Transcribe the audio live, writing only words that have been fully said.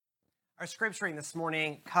Our scripture reading this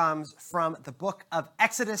morning comes from the book of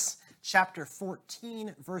Exodus, chapter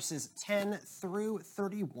 14, verses 10 through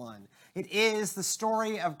 31. It is the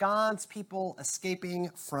story of God's people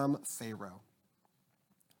escaping from Pharaoh.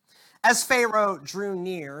 As Pharaoh drew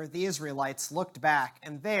near, the Israelites looked back,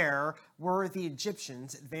 and there were the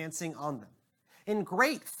Egyptians advancing on them. In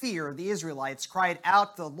great fear, the Israelites cried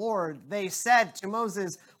out to the Lord. They said to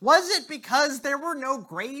Moses, "Was it because there were no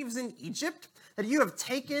graves in Egypt that you have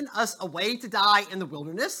taken us away to die in the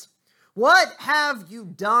wilderness? What have you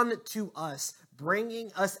done to us,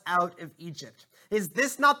 bringing us out of Egypt? Is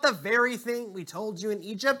this not the very thing we told you in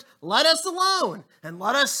Egypt? Let us alone, and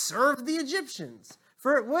let us serve the Egyptians.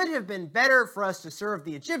 For it would have been better for us to serve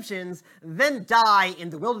the Egyptians than die in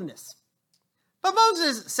the wilderness." But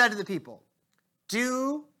Moses said to the people,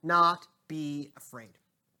 "Do not be afraid.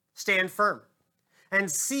 Stand firm and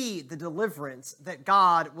see the deliverance that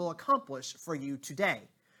God will accomplish for you today.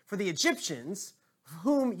 For the Egyptians,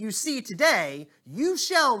 whom you see today, you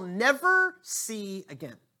shall never see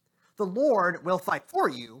again. The Lord will fight for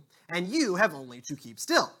you, and you have only to keep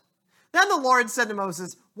still." Then the Lord said to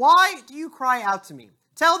Moses, "Why do you cry out to me?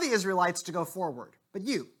 Tell the Israelites to go forward. But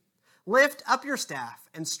you, lift up your staff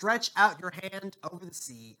and stretch out your hand over the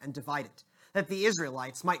sea and divide it, that the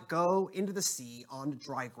Israelites might go into the sea on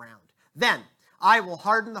dry ground. Then I will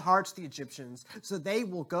harden the hearts of the Egyptians, so they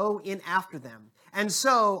will go in after them. And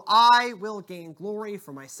so I will gain glory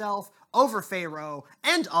for myself over Pharaoh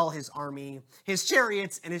and all his army, his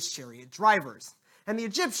chariots and his chariot drivers. And the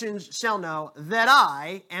Egyptians shall know that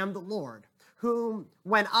I am the Lord, whom,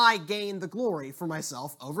 when I gain the glory for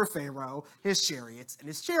myself over Pharaoh, his chariots and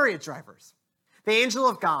his chariot drivers." The angel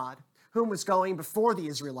of God, whom was going before the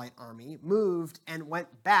Israelite army, moved and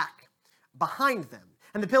went back behind them.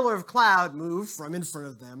 And the pillar of cloud moved from in front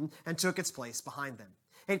of them and took its place behind them.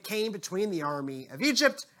 It came between the army of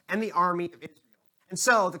Egypt and the army of Israel. And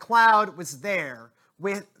so the cloud was there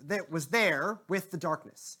with the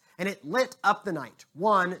darkness, and it lit up the night.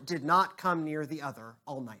 One did not come near the other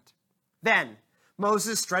all night. Then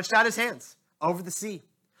Moses stretched out his hands over the sea.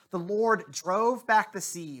 The Lord drove back the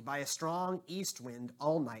sea by a strong east wind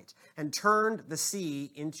all night and turned the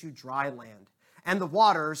sea into dry land, and the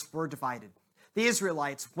waters were divided. The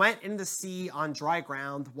Israelites went into the sea on dry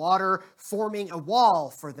ground, water forming a wall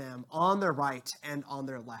for them on their right and on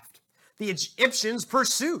their left. The Egyptians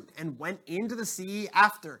pursued and went into the sea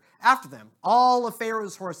after them, all of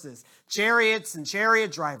Pharaoh's horses, chariots, and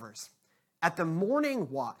chariot drivers. At the morning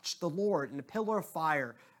watch, the Lord, in a pillar of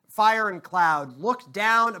fire and cloud, looked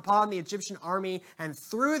down upon the Egyptian army and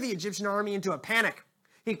threw the Egyptian army into a panic.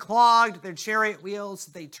 He clogged their chariot wheels,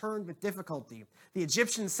 so they turned with difficulty. The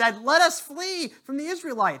Egyptians said, "Let us flee from the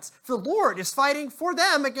Israelites, for the Lord is fighting for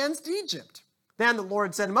them against Egypt." Then the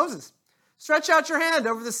Lord said to Moses, "Stretch out your hand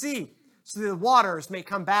over the sea, so that the waters may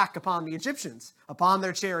come back upon the Egyptians, upon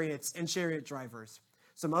their chariots and chariot drivers."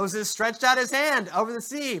 So Moses stretched out his hand over the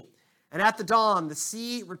sea, and at the dawn the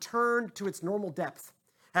sea returned to its normal depth.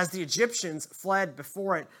 As the Egyptians fled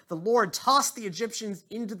before it, the Lord tossed the Egyptians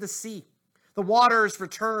into the sea. The waters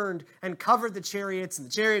returned and covered the chariots and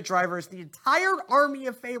the chariot drivers, the entire army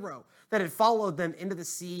of Pharaoh that had followed them into the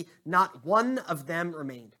sea. Not one of them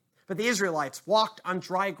remained. But the Israelites walked on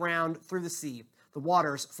dry ground through the sea, the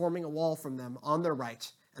waters forming a wall from them on their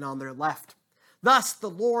right and on their left. Thus the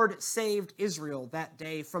Lord saved Israel that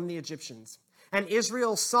day from the Egyptians. And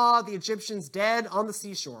Israel saw the Egyptians dead on the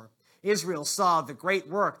seashore. Israel saw the great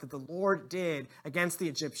work that the Lord did against the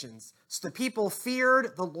Egyptians. So the people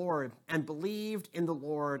feared the Lord and believed in the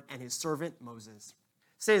Lord and his servant Moses.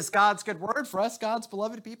 This is God's good word for us, God's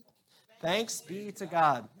beloved people. Thanks be to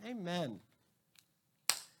God. Amen.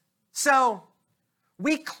 So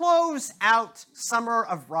we close out Summer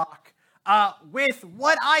of Rock with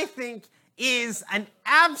what I think is an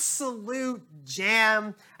absolute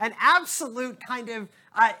jam, an absolute kind of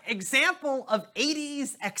example of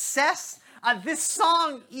 80s excess. This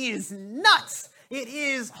song is nuts. It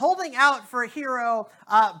is Holding Out for a Hero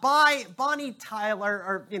by Bonnie Tyler,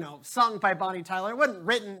 or, sung by Bonnie Tyler. It wasn't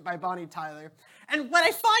written by Bonnie Tyler. And what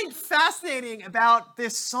I find fascinating about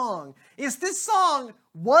this song is this song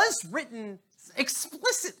was written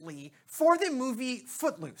explicitly for the movie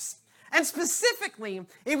Footloose. And specifically,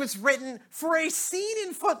 it was written for a scene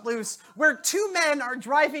in Footloose where two men are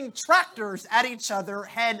driving tractors at each other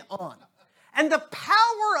head on. And the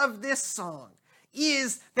power of this song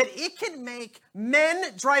is that it can make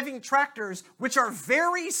men driving tractors, which are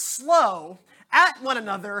very slow, at one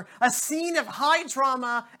another, a scene of high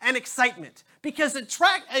drama and excitement. Because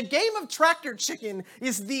a game of tractor chicken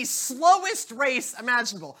is the slowest race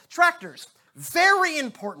imaginable. Tractors, very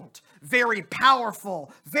important, very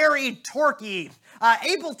powerful, very torquey,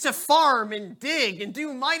 able to farm and dig and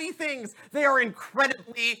do mighty things. They are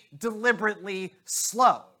incredibly, deliberately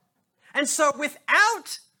slow. And so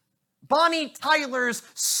without Bonnie Tyler's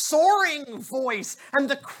soaring voice and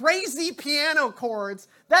the crazy piano chords,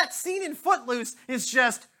 that scene in Footloose is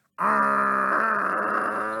just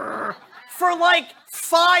for like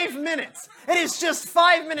 5 minutes. It is just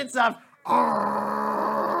 5 minutes of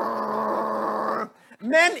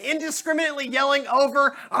men indiscriminately yelling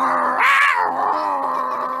over.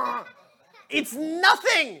 It's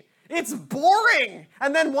nothing. It's boring.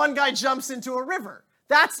 And then one guy jumps into a river.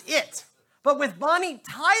 That's it. But with Bonnie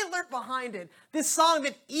Tyler behind it, this song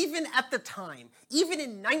that even at the time, even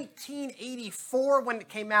in 1984 when it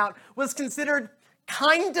came out, was considered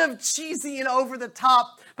kind of cheesy and over the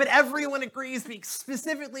top, but everyone agrees,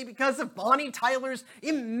 specifically because of Bonnie Tyler's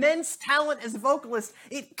immense talent as a vocalist,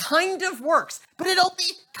 it kind of works. But it only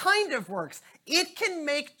kind of works. It can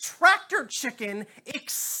make Tractor Chicken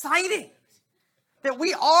exciting. That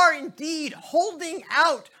we are indeed holding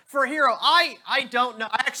out for a hero. I don't know.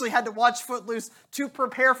 I actually had to watch Footloose to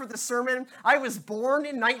prepare for the sermon. I was born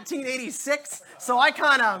in 1986, so I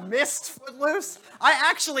kind of missed Footloose. I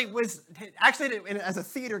actually as a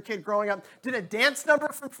theater kid growing up, did a dance number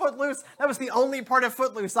from Footloose. That was the only part of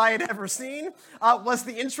Footloose I had ever seen, was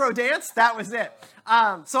the intro dance. That was it.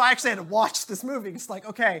 So I actually had to watch this movie. It's like,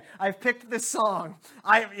 okay, I've picked this song.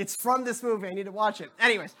 It's from this movie. I need to watch it.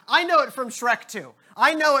 Anyways, I know it from Shrek 2.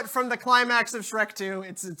 I know it from the climax of Shrek 2.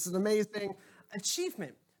 It's an amazing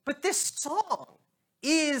achievement. But this song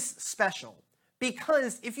is special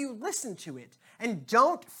because if you listen to it and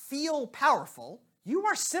don't feel powerful, you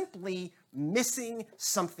are simply missing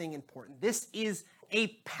something important. This is a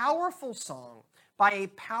powerful song by a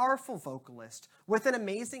powerful vocalist with an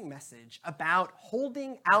amazing message about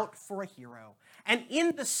holding out for a hero. And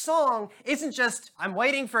in the song isn't just, I'm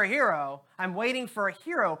waiting for a hero, I'm waiting for a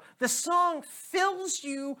hero. The song fills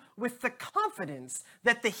you with the confidence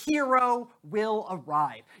that the hero will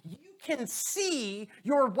arrive. You can see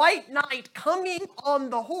your white knight coming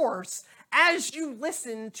on the horse as you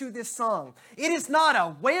listen to this song. It is not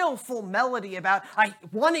a wailful melody about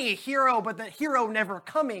wanting a hero, but the hero never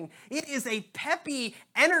coming. It is a peppy,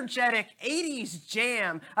 energetic 80s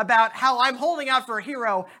jam about how I'm holding out for a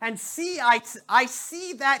hero, and I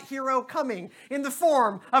see that hero coming in the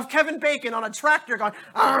form of Kevin Bacon on a tractor going,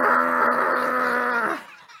 Arr!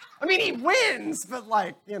 I mean, he wins, but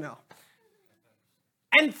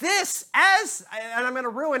And this, and I'm going to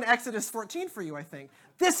ruin Exodus 14 for you, I think.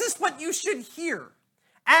 This is what you should hear.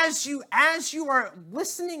 As you are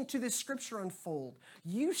listening to this scripture unfold,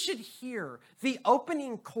 you should hear the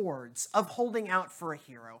opening chords of holding out for a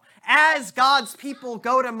hero. As God's people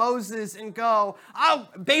go to Moses and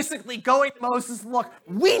basically going to Moses, look,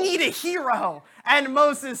 we need a hero. And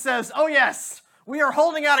Moses says, oh yes, we are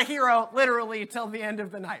holding out a hero literally till the end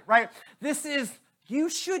of the night, right? You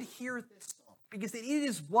should hear this song because it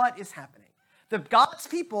is what is happening. God's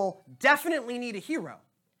people definitely need a hero.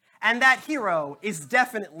 And that hero is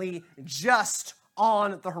definitely just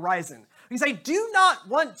on the horizon. Because I do not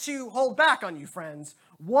want to hold back on you, friends.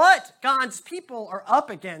 What God's people are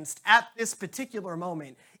up against at this particular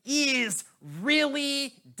moment is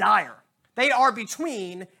really dire. They are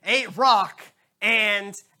between a rock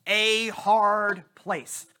and a hard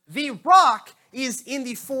place. The rock is in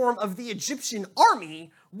the form of the Egyptian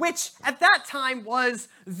army, which at that time was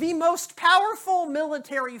the most powerful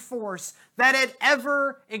military force that had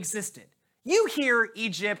ever existed. You hear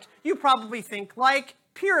Egypt, you probably think like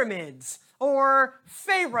pyramids, or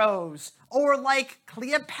pharaohs, or like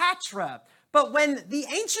Cleopatra. But when the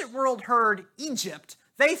ancient world heard Egypt,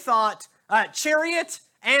 they thought chariot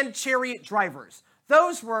and chariot drivers.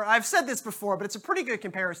 Those were, I've said this before, but it's a pretty good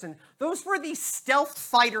comparison. Those were the stealth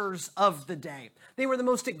fighters of the day. They were the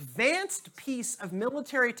most advanced piece of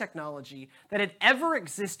military technology that had ever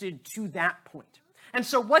existed to that point. And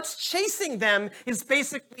so what's chasing them is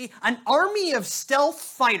basically an army of stealth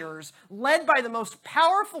fighters led by the most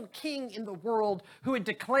powerful king in the world who had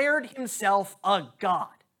declared himself a god.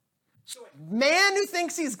 So a man who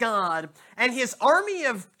thinks he's God and his army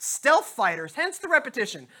of stealth fighters, hence the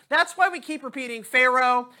repetition. That's why we keep repeating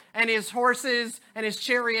Pharaoh and his horses and his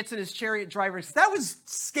chariots and his chariot drivers. That was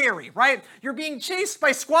scary, right? You're being chased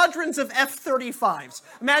by squadrons of F-35s.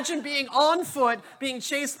 Imagine being on foot, being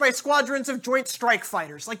chased by squadrons of Joint Strike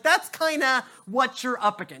Fighters. That's kind of what you're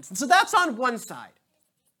up against. And so that's on one side.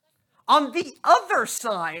 On the other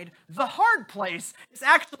side, the hard place is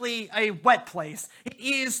actually a wet place. It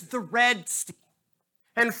is the Red Sea.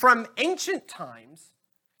 And from ancient times,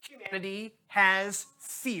 humanity has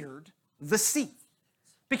feared the sea.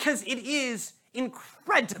 because it is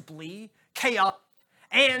incredibly chaotic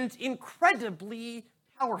and incredibly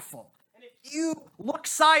powerful. And if you look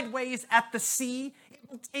sideways at the sea, it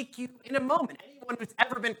will take you in a moment. Anyone who's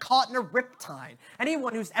ever been caught in a riptide,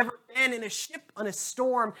 anyone who's ever been in a ship on a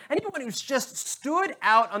storm, anyone who's just stood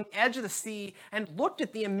out on the edge of the sea and looked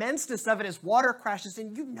at the immenseness of it as water crashes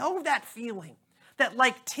in, you know that feeling. That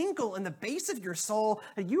like tinkle in the base of your soul,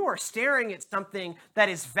 that you are staring at something that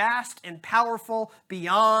is vast and powerful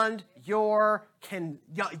beyond your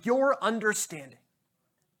understanding.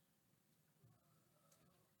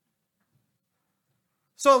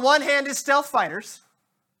 So on one hand is stealth fighters,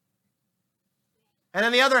 and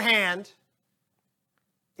on the other hand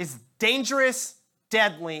is dangerous,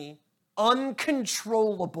 deadly,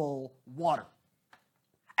 uncontrollable water.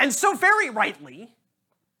 And so very rightly,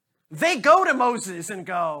 they go to Moses and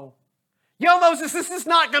go, yo, Moses, this is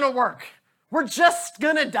not going to work. We're just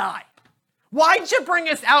going to die. Why'd you bring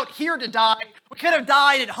us out here to die? We could have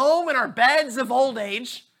died at home in our beds of old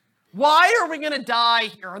age. Why are we going to die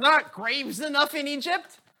here? Are there not graves enough in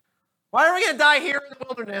Egypt? Why are we going to die here in the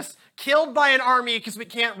wilderness, killed by an army because we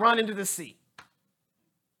can't run into the sea?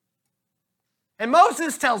 And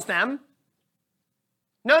Moses tells them,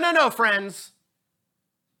 no, friends.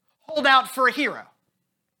 Hold out for a hero.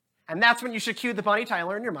 And that's when you should cue the Bonnie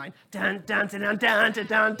Tyler in your mind. Dun, dun, dun, dun, dun, dun,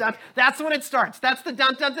 dun, dun. That's when it starts. That's the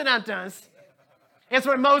dun, dun, dun, dun, dun. It's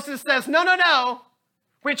when Moses says, no,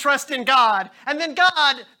 we trust in God. And then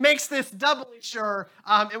God makes this doubly sure.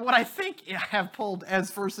 And what I think I have pulled as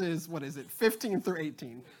verses, 15 through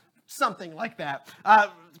 18. Something like that.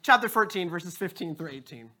 Chapter 14, verses 15 through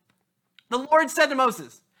 18. The Lord said to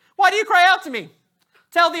Moses, why do you cry out to me?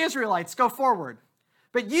 Tell the Israelites, go forward.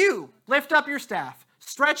 But you lift up your staff.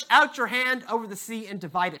 Stretch out your hand over the sea and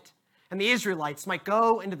divide it, and the Israelites might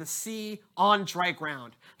go into the sea on dry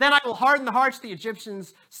ground. Then I will harden the hearts of the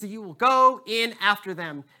Egyptians, so you will go in after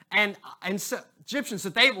them, and Egyptians, so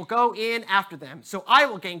they will go in after them. So I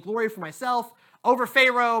will gain glory for myself over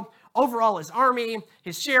Pharaoh, over all his army,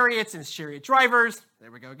 his chariots, and his chariot drivers. There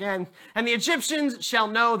we go again. And the Egyptians shall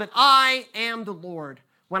know that I am the Lord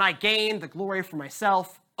when I gain the glory for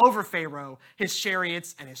myself over Pharaoh, his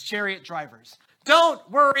chariots, and his chariot drivers. Don't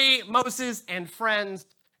worry, Moses and friends.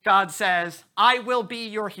 God says, I will be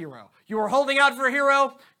your hero. You are holding out for a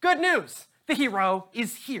hero? Good news. The hero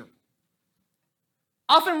is here.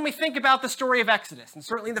 Often when we think about the story of Exodus, and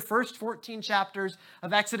certainly the first 14 chapters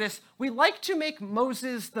of Exodus, we like to make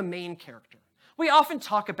Moses the main character. We often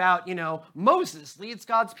talk about, Moses leads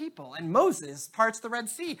God's people, and Moses parts the Red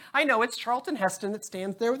Sea. I know it's Charlton Heston that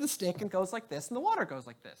stands there with a stick and goes like this, and the water goes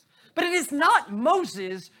like this. But it is not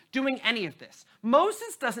Moses doing any of this.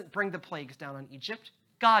 Moses doesn't bring the plagues down on Egypt.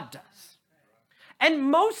 God does. And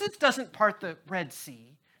Moses doesn't part the Red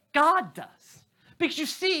Sea. God does. Because you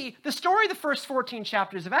see, the story of the first 14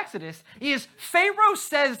 chapters of Exodus is Pharaoh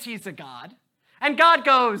says he's a god, and God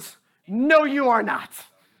goes, no, you are not.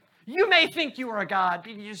 You may think you are a god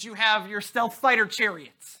because you have your stealth fighter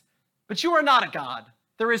chariots, but you are not a god.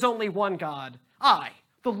 There is only one God. I,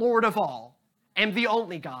 the Lord of all, am the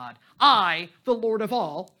only God. I, the Lord of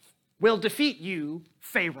all, will defeat you,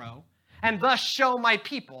 Pharaoh, and thus show my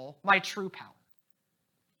people my true power.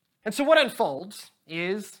 And so what unfolds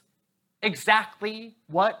is exactly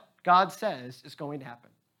what God says is going to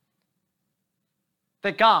happen.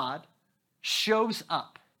 That God shows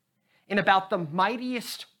up in about the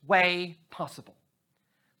mightiest way possible,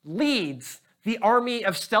 leads the army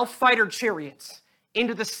of stealth fighter chariots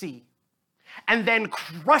into the sea, and then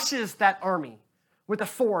crushes that army with a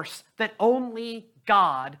force that only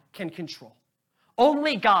God can control.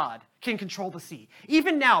 Only God can control the sea.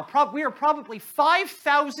 Even now, we are probably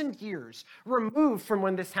 5,000 years removed from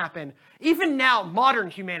when this happened. Even now, modern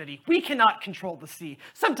humanity, we cannot control the sea.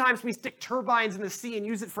 Sometimes we stick turbines in the sea and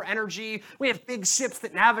use it for energy. We have big ships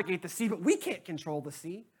that navigate the sea, but we can't control the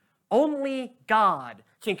sea. Only God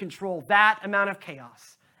can control that amount of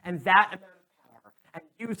chaos and that amount of power and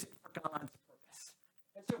use it for God's purpose.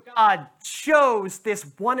 And so God shows this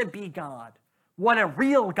wannabe God what a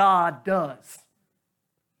real God does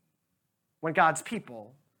when God's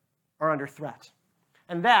people are under threat.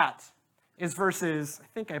 And that is verses, I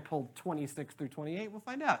think I pulled 26 through 28. We'll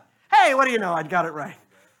find out. Hey, what do you know? I got it right.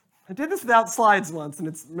 I did this without slides once, and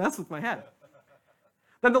it's messed with my head.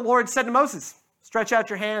 Then the Lord said to Moses, stretch out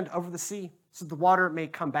your hand over the sea, so the water may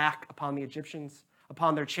come back upon the Egyptians,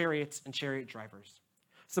 upon their chariots and chariot drivers.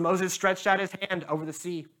 So Moses stretched out his hand over the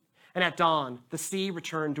sea, and at dawn, the sea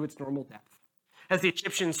returned to its normal depth. As the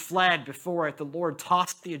Egyptians fled before it, the Lord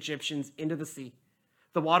tossed the Egyptians into the sea.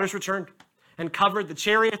 The waters returned and covered the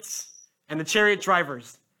chariots and the chariot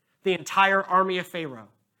drivers, the entire army of Pharaoh,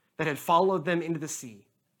 that had followed them into the sea.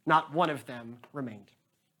 Not one of them remained.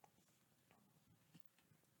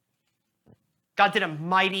 God did a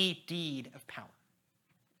mighty deed of power.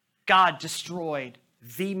 God destroyed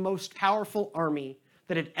the most powerful army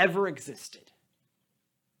that had ever existed.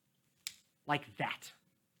 Like that.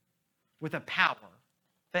 With a power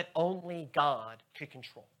that only God could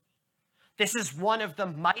control. This is one of the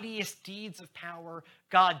mightiest deeds of power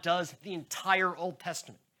God does in the entire Old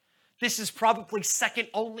Testament. This is probably second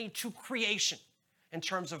only to creation in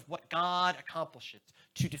terms of what God accomplishes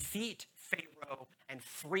to defeat Pharaoh and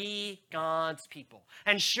free God's people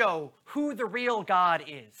and show who the real God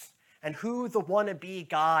is and who the wannabe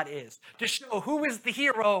God is, to show who is the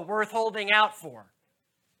hero worth holding out for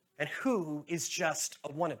and who is just a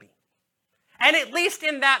wannabe. And at least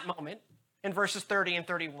in that moment, in verses 30 and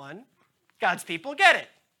 31, God's people get it.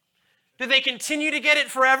 Do they continue to get it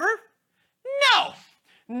forever? No.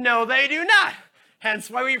 No, they do not. Hence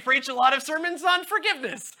why we preach a lot of sermons on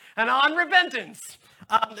forgiveness and on repentance.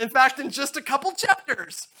 In fact, in just a couple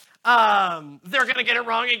chapters, they're going to get it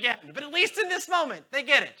wrong again. But at least in this moment, they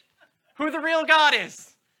get it. Who the real God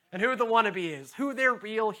is and who the wannabe is, who their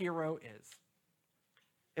real hero is.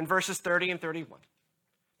 In verses 30 and 31.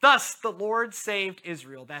 Thus the Lord saved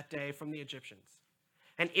Israel that day from the Egyptians.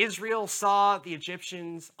 And Israel saw the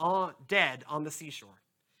Egyptians dead on the seashore.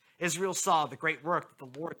 Israel saw the great work that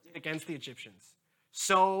the Lord did against the Egyptians.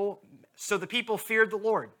 So the people feared the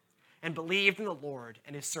Lord and believed in the Lord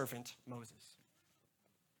and his servant Moses.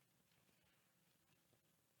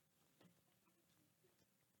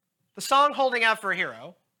 The song Holding Out for a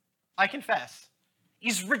Hero, I confess,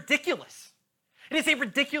 is ridiculous. It is a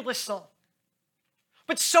ridiculous song.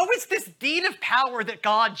 But so is this deed of power that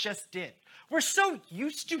God just did. We're so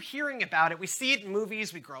used to hearing about it. We see it in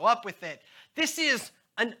movies. We grow up with it. This is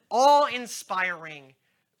an awe-inspiring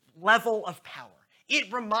level of power.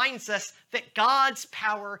 It reminds us that God's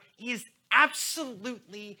power is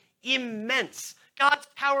absolutely immense. God's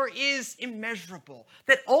power is immeasurable,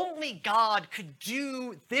 that only God could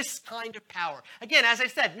do this kind of power. Again, as I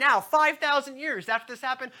said, now 5,000 years after this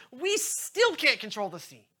happened, we still can't control the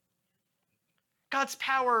sea. God's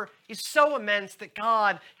power is so immense that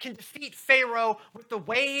God can defeat Pharaoh with the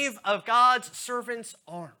wave of God's servant's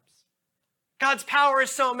arms. God's power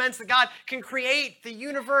is so immense that God can create the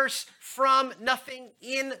universe from nothing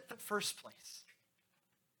in the first place.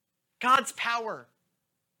 God's power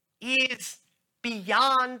is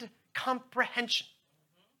beyond comprehension.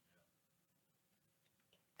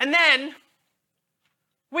 And then,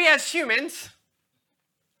 we as humans,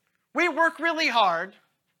 we work really hard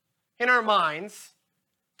in our minds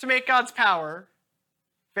to make God's power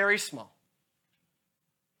very small.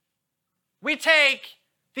 We take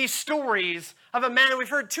these stories of a man that we've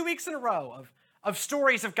heard 2 weeks in a row of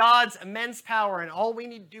stories of God's immense power, and all we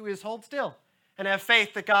need to do is hold still and have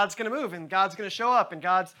faith that God's going to move and God's going to show up and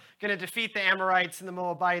God's going to defeat the Amorites and the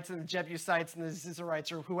Moabites and the Jebusites and the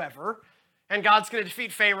Zizarites or whoever. And God's going to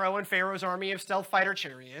defeat Pharaoh and Pharaoh's army of stealth fighter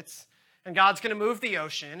chariots. And God's going to move the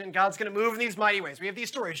ocean, and God's going to move in these mighty ways. We have these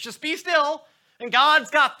stories. Just be still, and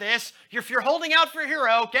God's got this. If you're holding out for a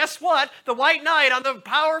hero, guess what? The white knight on the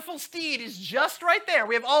powerful steed is just right there.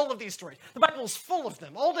 We have all of these stories. The Bible is full of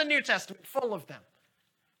them. Old and New Testament, full of them.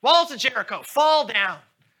 Walls of Jericho fall down.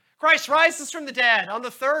 Christ rises from the dead on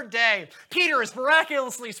the third day. Peter is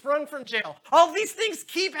miraculously sprung from jail. All these things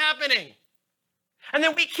keep happening. And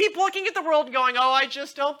then we keep looking at the world and going, oh, I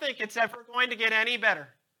just don't think it's ever going to get any better.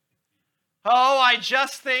 Oh, I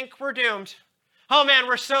just think we're doomed. Oh man,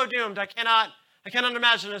 we're so doomed. I cannot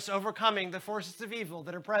imagine us overcoming the forces of evil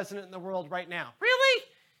that are present in the world right now. Really?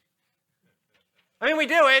 I mean, we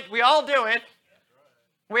do it. We all do it.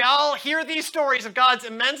 We all hear these stories of God's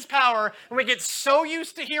immense power, and we get so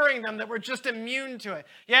used to hearing them that we're just immune to it.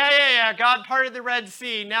 Yeah. God parted the Red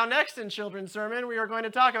Sea. Now next in children's sermon, we are going to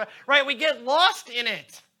talk about, right, we get lost in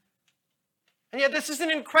it. And yet this is an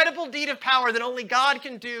incredible deed of power that only God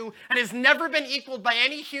can do and has never been equaled by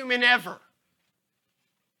any human ever.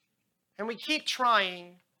 And we keep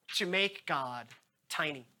trying to make God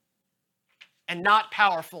tiny and not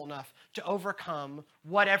powerful enough to overcome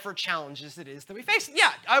whatever challenges it is that we face.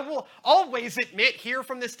 Yeah, I will always admit here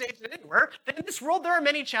from this stage and anywhere that in this world there are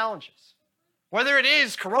many challenges. Whether it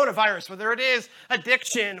is coronavirus, whether it is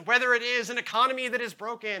addiction, whether it is an economy that is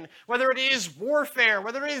broken, whether it is warfare,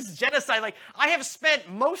 whether it is genocide. Like, I have spent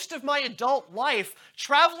most of my adult life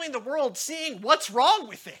traveling the world seeing what's wrong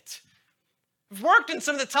with it. I've worked in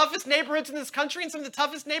some of the toughest neighborhoods in this country and some of the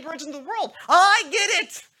toughest neighborhoods in the world. I get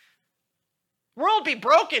it. World be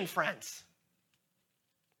broken, friends.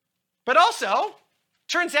 But also,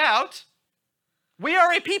 turns out, we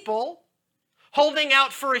are a people holding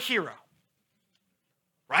out for a hero,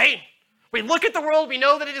 right? We look at the world, we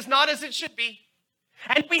know that it is not as it should be.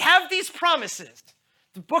 And we have these promises.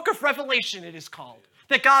 The book of Revelation, it is called.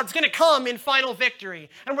 That God's going to come in final victory.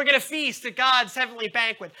 And we're going to feast at God's heavenly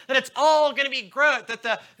banquet. That it's all going to be good. That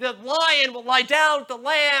the lion will lie down with the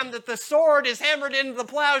lamb. That the sword is hammered into the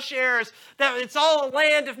plowshares. That it's all a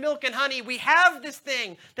land of milk and honey. We have this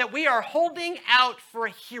thing that we are holding out for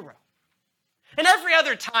a hero. And every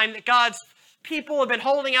other time that God's people have been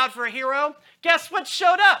holding out for a hero, guess what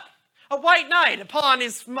showed up? A white knight upon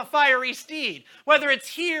his fiery steed. Whether it's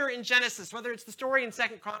here in Genesis, whether it's the story in 2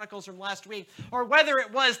 Chronicles from last week, or whether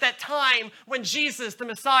it was that time when Jesus, the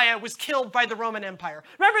Messiah, was killed by the Roman Empire.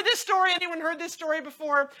 Remember this story? Anyone heard this story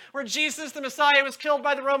before? Where Jesus, the Messiah, was killed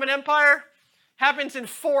by the Roman Empire? Happens in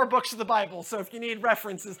 4 books of the Bible, so if you need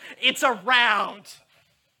references, it's around.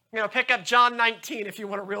 Pick up John 19 if you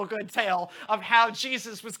want a real good tale of how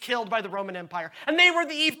Jesus was killed by the Roman Empire. And they were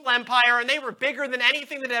the evil empire, and they were bigger than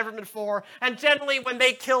anything that had ever been before. And generally, when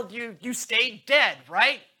they killed you, you stayed dead,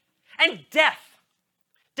 right? And death.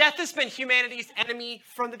 Death has been humanity's enemy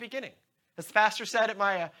from the beginning. As the pastor said at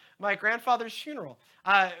my grandfather's funeral,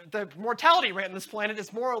 the mortality rate on this planet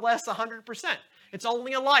is more or less 100%. It's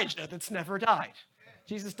only Elijah that's never died.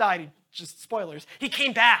 Jesus died, just spoilers. He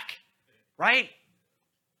came back, right?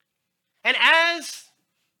 And as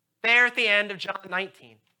there at the end of John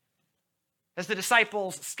 19, as the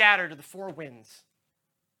disciples scatter to the 4 winds,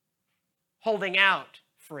 holding out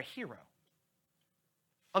for a hero,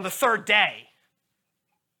 on the 3rd day,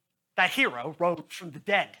 that hero rose from the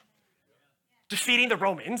dead, defeating the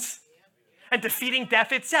Romans and defeating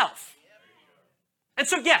death itself. And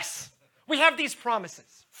so, yes, we have these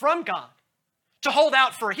promises from God to hold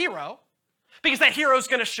out for a hero because that hero is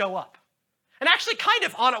going to show up. And actually kind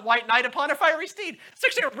of on a white knight upon a fiery steed. It's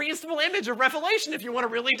actually a reasonable image of Revelation if you want to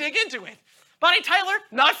really dig into it. Bonnie Tyler,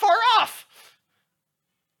 not far off.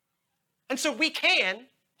 And so we can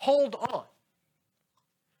hold on.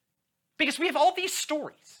 Because we have all these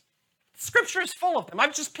stories. Scripture is full of them.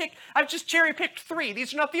 I've just cherry-picked 3.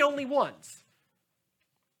 These are not the only ones.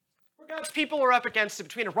 Where God's people are up against it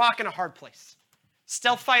between a rock and a hard place.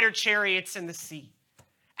 Stealth fighter chariots in the sea.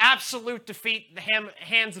 Absolute defeat in the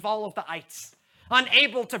hands of all of the ites.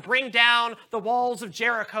 Unable to bring down the walls of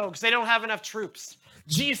Jericho because they don't have enough troops.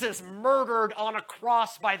 Jesus murdered on a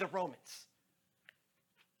cross by the Romans.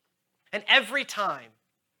 And every time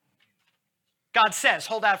God says,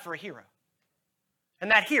 hold out for a hero. And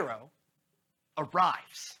that hero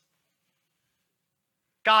arrives.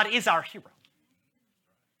 God is our hero.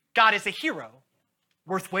 God is a hero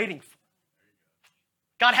worth waiting for.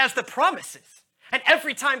 God has the promises. And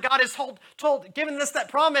every time God has given us that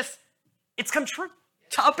promise, it's come true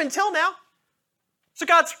up until now. So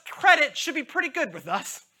God's credit should be pretty good with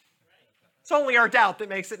us. It's only our doubt that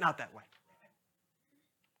makes it not that way.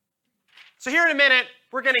 So here in a minute,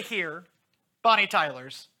 we're going to hear Bonnie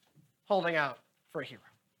Tyler's Holding Out for a Hero.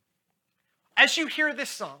 As you hear this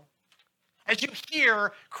song, as you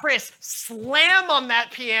hear Chris slam on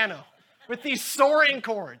that piano with these soaring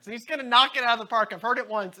chords, and he's going to knock it out of the park. I've heard it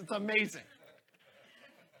once. It's amazing.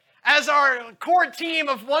 As our core team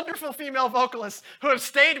of wonderful female vocalists who have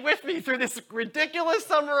stayed with me through this ridiculous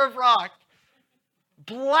summer of rock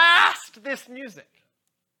blast this music,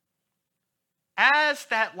 as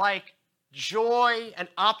that joy and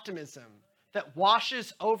optimism that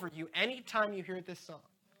washes over you anytime you hear this song,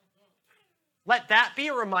 let that be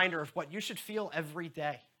a reminder of what you should feel every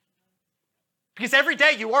day. Because every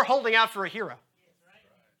day you are holding out for a hero.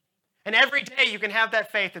 And every day you can have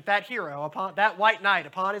that faith that that hero, upon that white knight,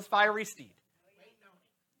 upon his fiery steed,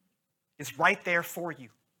 is right there for you.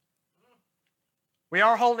 We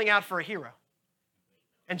are holding out for a hero.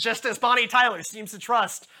 And just as Bonnie Tyler seems to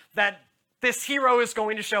trust that this hero is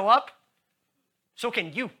going to show up, so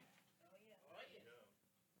can you.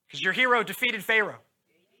 Because your hero defeated Pharaoh.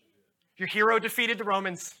 Your hero defeated the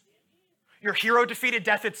Romans. Your hero defeated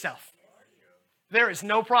death itself. There is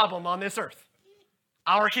no problem on this earth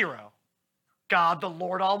our hero, God the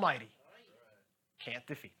Lord Almighty, can't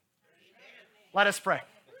defeat. Let us pray.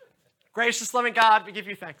 Gracious, loving God, we give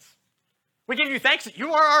you thanks. We give you thanks that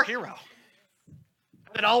you are our hero.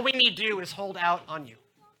 That all we need to do is hold out on you.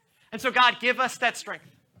 And so, God, give us that strength.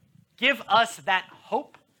 Give us that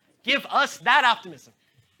hope. Give us that optimism.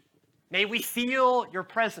 May we feel your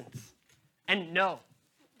presence and know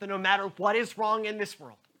that no matter what is wrong in this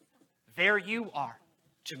world, there you are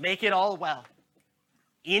to make it all well.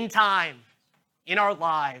 In time, in our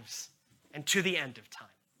lives, and to the end of time.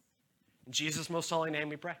 In Jesus' most holy name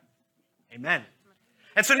we pray. Amen.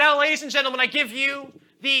 And so now, ladies and gentlemen, I give you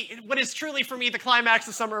what is truly for me the climax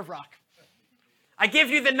of Summer of Rock. I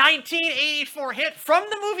give you the 1984 hit from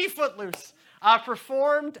the movie Footloose,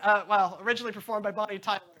 originally performed by Bonnie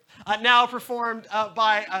Tyler, now performed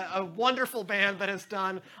by a wonderful band that has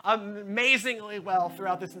done amazingly well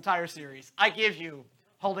throughout this entire series. I give you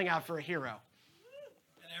Holding Out for a Hero.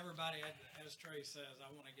 And everybody, as Trey says,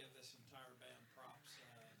 I want to give this entire band props.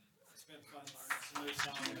 It's been fun learning some new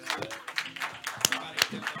songs. Everybody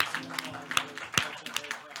give them some applause. We're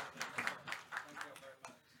very proud of them. Thank you very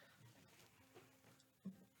much.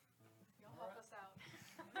 You'll help us out.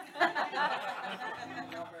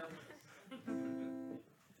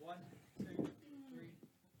 One, two, three,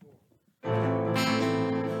 four.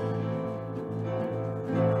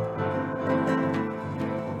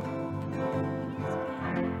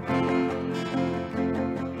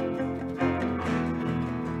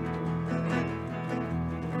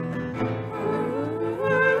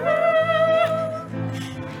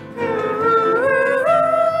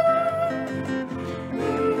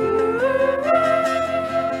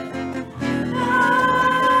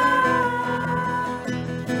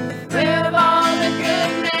 Where have all the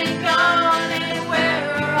good men gone, and where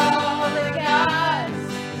are all the gods?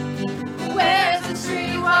 Where's the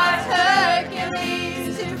streetwise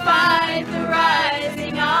Hercules to fight the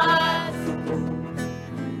rising odds?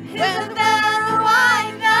 Isn't there a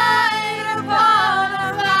white knight upon a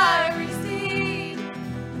fiery steed?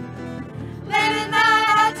 Late at night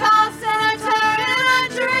I toss and I turn and I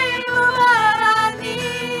dream of what I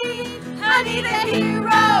need. I need a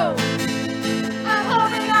hero. I'm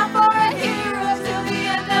holding out for a hero till the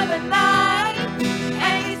end of the night.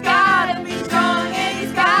 And he's gotta be strong, and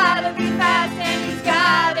he's gotta be fast, and he's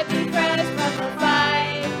gotta be fresh from the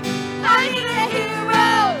fight. I need a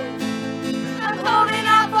hero. I'm holding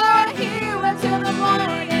out for a hero till the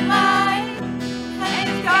morning light. And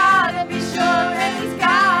he's gotta be sure, and he's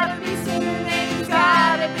gotta be soon, and he's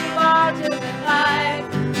gotta be larger than life,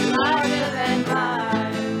 larger than life.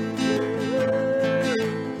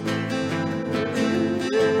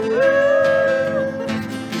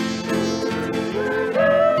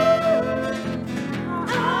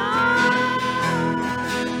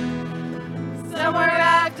 Somewhere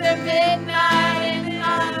after midnight in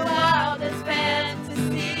my wildest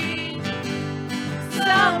fantasy,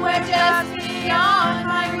 somewhere just beyond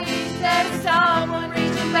my reach, there's someone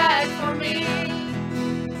reaching back for me.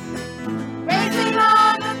 Racing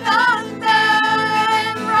on the thunder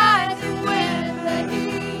and rising with the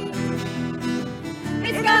heat.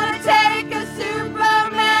 It's gonna take a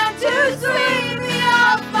Superman to sweep me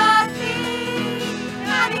off my feet. I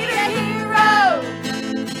need a hero.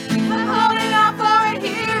 I'm holding out for a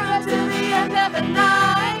hero till the end of the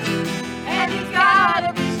night. And he's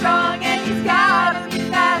gotta be strong, and he's gotta be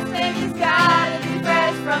fast, and he's gotta be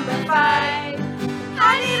fresh from the fight.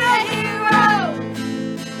 I need a hero.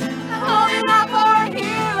 I'm holding out for a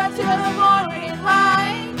hero till the morning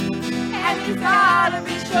light. And he's gotta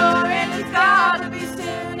be sure, and he's gotta be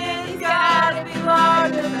soon, and he's gotta be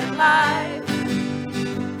larger than life.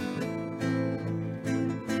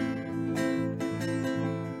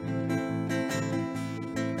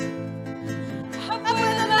 Up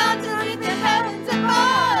where the mountains meet the heavens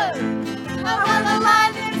above, up where the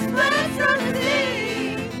lightning splits from the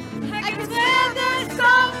sea, I can swear there's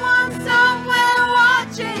someone somewhere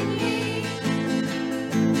watching me.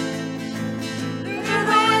 Through the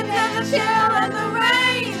wind and the chill and the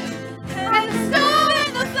rain, and the snow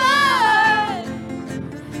and the sun,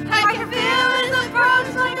 I can feel his approach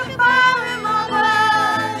like a fire in my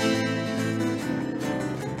blood.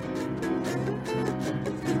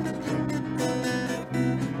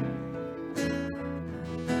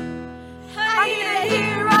 I need a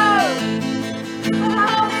hero. I'm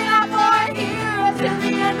holding out for a hero till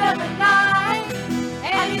the end of the night.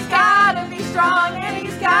 And he's gotta be strong, and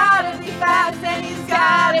he's gotta be fast, and he's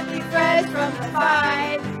gotta be fresh from the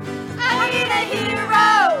fight. I need a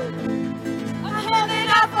hero. I'm holding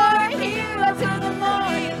out for a hero till the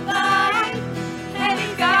morning light. And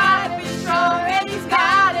he's gotta be strong, and he's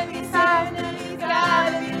gotta be fast, and he's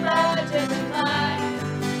gotta be larger than life.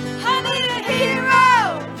 I need a hero.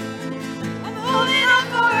 I'm holding on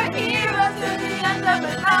for a hero till the end of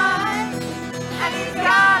the night. And he's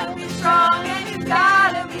gotta be strong, and he's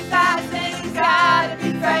gotta be fast, and he's gotta be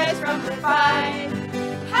fresh from the fight.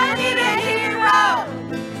 I need a hero.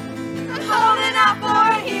 I'm holding out for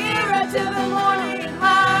a hero till the morning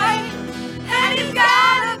light. And he's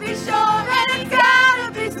gotta be sure, and he's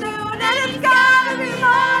gotta be soon, and he's gotta be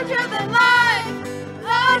larger than life,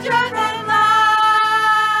 larger than life.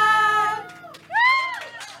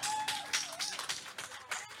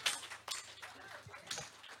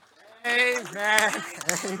 Amen.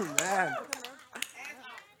 Amen.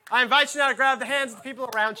 I invite you now to grab the hands of the people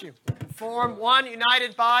around you. Form one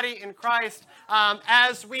united body in Christ.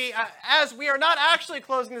 As we are not actually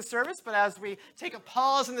closing the service, but as we take a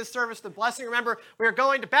pause in this service, the blessing, remember, we are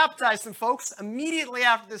going to baptize some folks immediately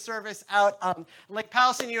after the service out Lake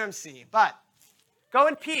Palestine UMC. But go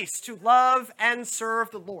in peace to love and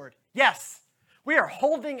serve the Lord. Yes, we are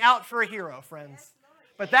holding out for a hero, friends.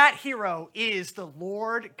 But that hero is the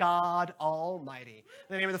Lord God Almighty.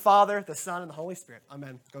 In the name of the Father, the Son, and the Holy Spirit.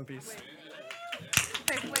 Amen. Go in peace.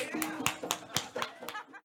 Wait.